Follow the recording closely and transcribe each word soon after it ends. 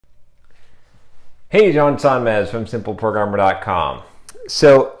Hey, John Sonmez from simpleprogrammer.com.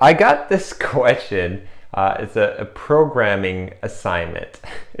 So I got this question. It's a programming assignment.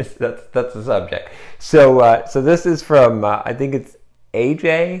 That's the subject. So this is from I think it's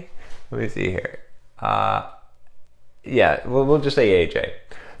AJ. Let me see here. Yeah, we'll just say AJ.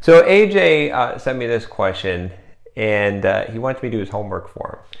 So AJ sent me this question, and he wants me to do his homework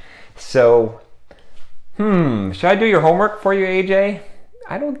for him. So, should I do your homework for you, AJ?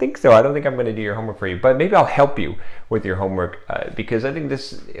 I don't think so. I don't think I'm going to do your homework for you, but maybe I'll help you with your homework because I think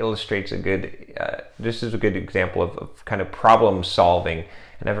this illustrates this is a good example of kind of problem solving,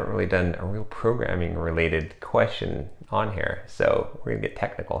 and I haven't really done a real programming related question on here, so we're going to get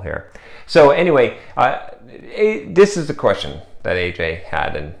technical here. So anyway, this is the question that AJ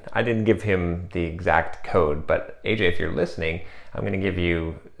had, and I didn't give him the exact code, but AJ, if you're listening, I'm going to give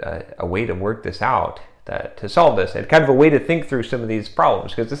you a way to work this out to solve this, and kind of a way to think through some of these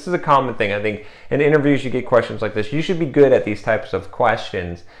problems, because this is a common thing. I think in interviews you get questions like this. You should be good at these types of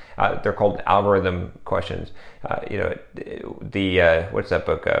questions. They're called algorithm questions. What's that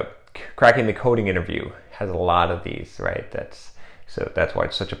book? Cracking the Coding Interview has a lot of these, right? That's why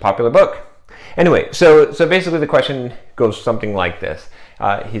it's such a popular book. Anyway, so basically the question goes something like this.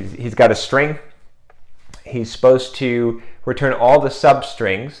 He's got a string. He's supposed to return all the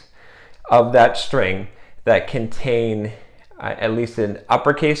substrings of that string that contain at least an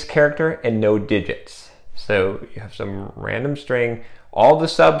uppercase character and no digits. So you have some random string, all the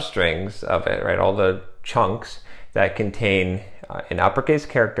substrings of it, right? All the chunks that contain an uppercase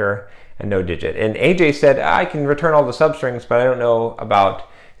character and no digit. And AJ said, I can return all the substrings, but I don't know about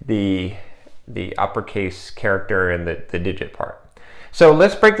the uppercase character and the digit part. So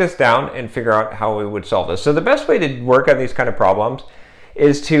let's break this down and figure out how we would solve this. So the best way to work on these kind of problems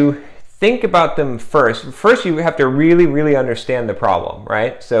is to think about them first. First, you have to really, really understand the problem,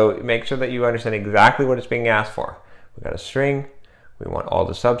 right? So make sure that you understand exactly what it's being asked for. We've got a string. We want all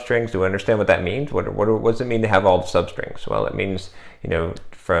the substrings. Do we understand what that means? What does it mean to have all the substrings? Well, it means,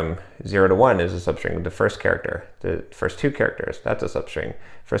 from 0 to 1 is a substring of the first character. The first 2 characters, that's a substring.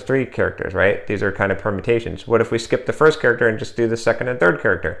 First 3 characters, right? These are kind of permutations. What if we skip the first character and just do the second and third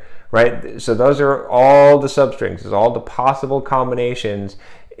character, right? So those are all the substrings. There's all the possible combinations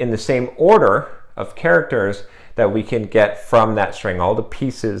in the same order of characters that we can get from that string, all the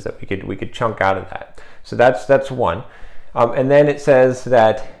pieces that we could chunk out of that. So that's one. And then it says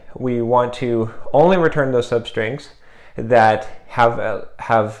that we want to only return those substrings that have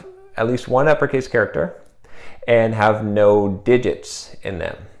at least one uppercase character and have no digits in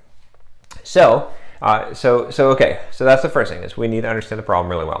them. So that's the first thing, is we need to understand the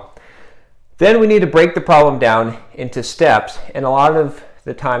problem really well. Then we need to break the problem down into steps, and a lot of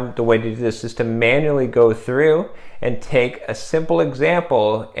the time the way to do this is to manually go through and take a simple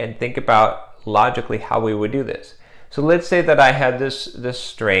example and think about logically how we would do this. So let's say that I had this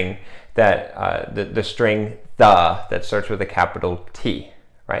string that the string that starts with a capital T,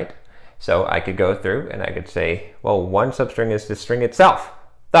 right? So I could go through and I could say, well, one substring is the string itself,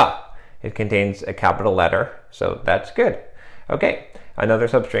 the. It contains a capital letter, so that's good. Okay, another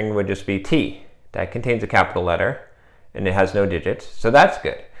substring would just be T. That contains a capital letter and it has no digits, so that's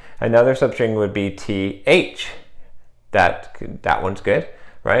good. Another substring would be TH. That one's good,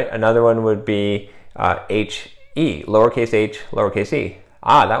 right? Another one would be HE, lowercase h, lowercase e.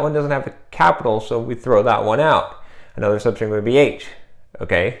 That one doesn't have a capital, so we throw that one out. Another substring would be H.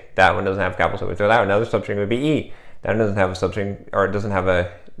 Okay, that one doesn't have a capital, so we throw that out. Another substring would be E. That one doesn't have a substring, or it doesn't have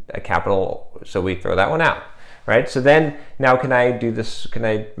a capital, so we throw that one out. Right? So then, now can I do this? Can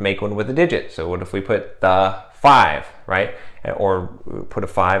I make one with a digit? So what if we put the 5, right? Or put a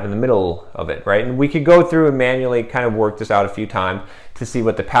 5 in the middle of it, right? And we could go through and manually kind of work this out a few times to see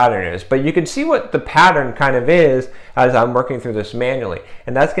what the pattern is. But you can see what the pattern kind of is as I'm working through this manually.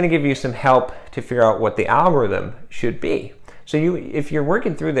 And that's going to give you some help to figure out what the algorithm should be. So if you're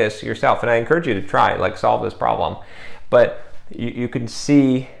working through this yourself, and I encourage you to try, like, solve this problem, but you can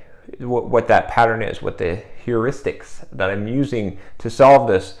see what that pattern is, what the heuristics that I'm using to solve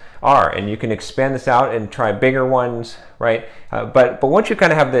this are, and you can expand this out and try bigger ones, right? But once you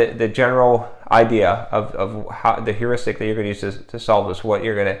kind of have the general idea of how the heuristic that you're going to use to solve this, what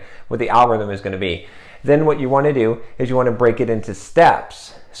the algorithm is going to be, then what you want to do is you want to break it into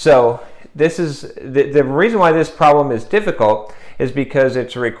steps. So this is the reason why this problem is difficult is because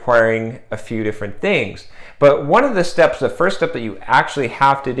it's requiring a few different things. But one of the steps, the first step that you actually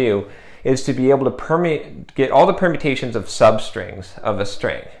have to do, is to be able to get all the permutations of substrings of a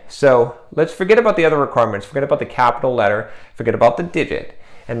string. So let's forget about the other requirements, forget about the capital letter, forget about the digit,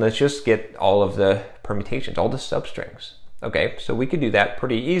 and let's just get all of the permutations, all the substrings. Okay, so we could do that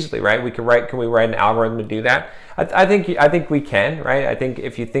pretty easily, right? Can we write an algorithm to do that? I think we can, right? I think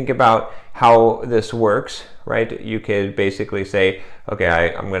if you think about how this works, right, you could basically say,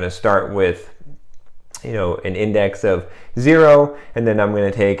 okay, I'm going to start with, you know, an index of 0, and then I'm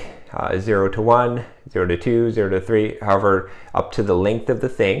going to take 0 to 1, 0 to 2, 0 to 3, however, up to the length of the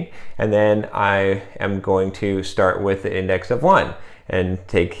thing, and then I am going to start with the index of 1 and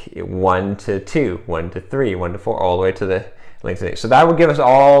take 1 to 2, 1 to 3, 1 to 4, all the way to the length of it. So that would give us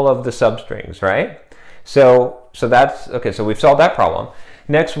all of the substrings, right? So that's, okay, so we've solved that problem.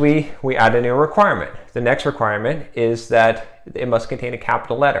 Next, we add a new requirement. The next requirement is that it must contain a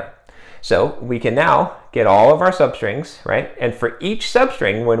capital letter. So we can now get all of our substrings, right? And for each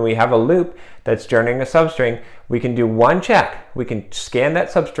substring, when we have a loop that's generating a substring, we can do one check. We can scan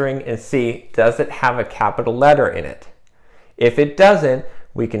that substring and see, does it have a capital letter in it? If it doesn't,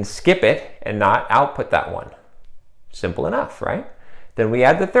 we can skip it and not output that one. Simple enough, right? Then we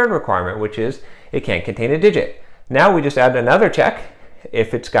add the third requirement, which is it can't contain a digit. Now we just add another check.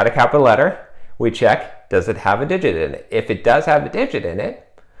 If it's got a capital letter, we check, does it have a digit in it? If it does have a digit in it,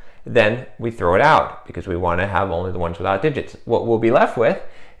 then we throw it out because we want to have only the ones without digits. What we'll be left with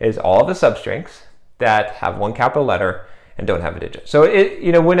is all of the substrings that have one capital letter and don't have a digit. So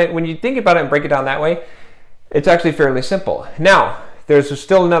you know, when you think about it and break it down that way, it's actually fairly simple. Now, there's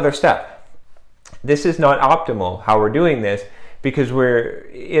still another step. This is not optimal how we're doing this because we're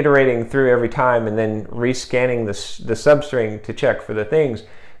iterating through every time and then rescanning the substring to check for the things.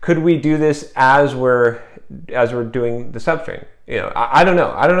 Could we do this as we're doing the substring? You know, I don't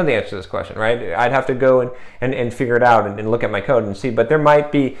know. I don't know the answer to this question, right? I'd have to go and figure it out and look at my code and see. But there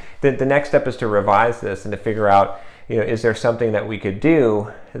might be, the next step is to revise this and to figure out, you know, is there something that we could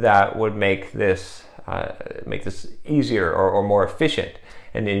do that would make this easier or more efficient?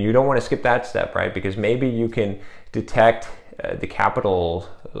 And then you don't want to skip that step, right? Because maybe you can detect the capital,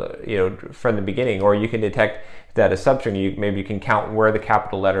 you know, from the beginning, or you can detect that a substring, maybe you can count where the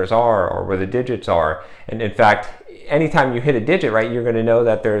capital letters are or where the digits are. And in fact, anytime you hit a digit, right, you're going to know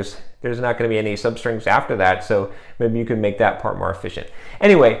that there's not going to be any substrings after that. So maybe you can make that part more efficient.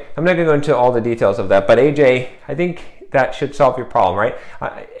 Anyway, I'm not going to go into all the details of that, but AJ, I think that should solve your problem, right?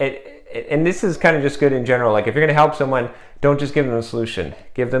 And this is kind of just good in general. Like if you're going to help someone, don't just give them the solution.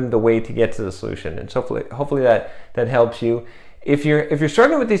 Give them the way to get to the solution. And so hopefully that helps you. If you're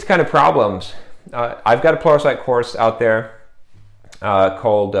struggling with these kind of problems, I've got a Pluralsight course out there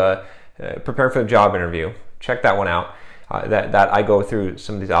called Prepare for the Job Interview. Check that one out. That I go through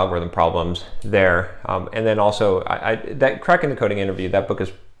some of these algorithm problems there. And then also that Cracking the Coding Interview, that book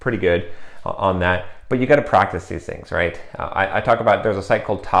is pretty good on that. But you got to practice these things, right? I talk about, there's a site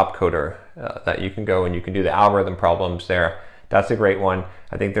called Top Coder that you can go and you can do the algorithm problems there. That's a great one.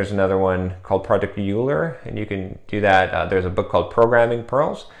 I think there's another one called Project Euler, and you can do that. There's a book called Programming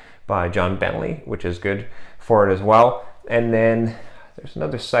Pearls by John Bentley, which is good for it as well. And then there's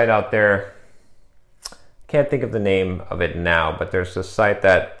another site out there, can't think of the name of it now, but there's a site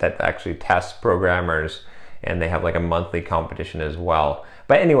that actually tests programmers, and they have like a monthly competition as well.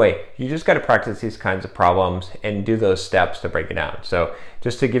 But anyway, you just got to practice these kinds of problems and do those steps to break it down. So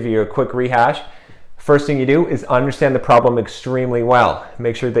just to give you a quick rehash, first thing you do is understand the problem extremely well.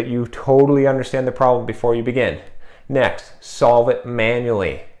 Make sure that you totally understand the problem before you begin. Next, solve it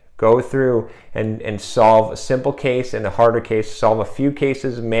manually. Go through and solve a simple case and a harder case. Solve a few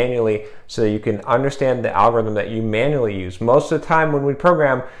cases manually so that you can understand the algorithm that you manually use. Most of the time when we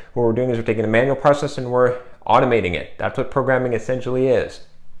program, what we're doing is we're taking a manual process and we're automating it. That's what programming essentially is.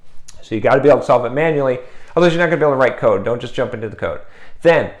 So you got to be able to solve it manually, otherwise you're not going to be able to write code. Don't just jump into the code.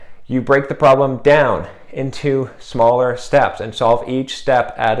 Then you break the problem down into smaller steps and solve each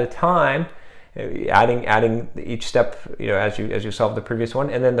step at a time, adding each step, you know, as you solve the previous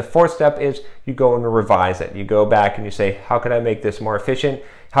one. And then the fourth step is you go and revise it. You go back and you say, how could I make this more efficient?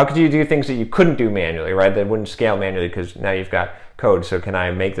 How could you do things that you couldn't do manually, right? That wouldn't scale manually because now you've got code. So can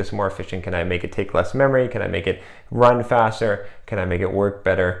I make this more efficient? Can I make it take less memory? Can I make it run faster? Can I make it work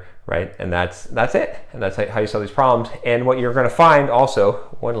better, right? And that's it. And that's how you solve these problems. And what you're going to find also,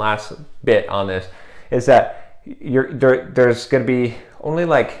 one last bit on this, is that there's going to be only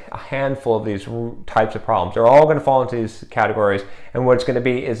like a handful of these types of problems. They're all going to fall into these categories. And what it's going to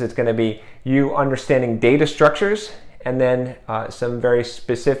be is it's going to be you understanding data structures and then some very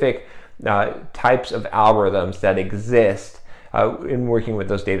specific types of algorithms that exist in working with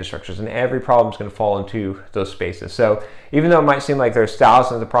those data structures. And every problem is going to fall into those spaces. So even though it might seem like there's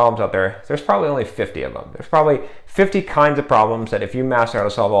thousands of problems out there, there's probably only 50 of them. There's probably 50 kinds of problems that if you master how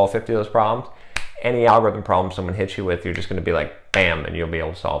to solve all 50 of those problems, any algorithm problem someone hits you with, you're just going to be like, bam, and you'll be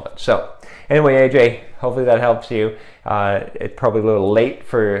able to solve it. So anyway, AJ, hopefully that helps you. It's probably a little late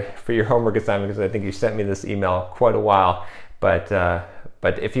for your homework assignment because I think you sent me this email quite a while. But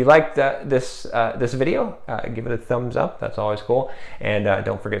if you liked this video, give it a thumbs up. That's always cool. And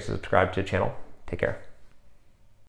don't forget to subscribe to the channel. Take care.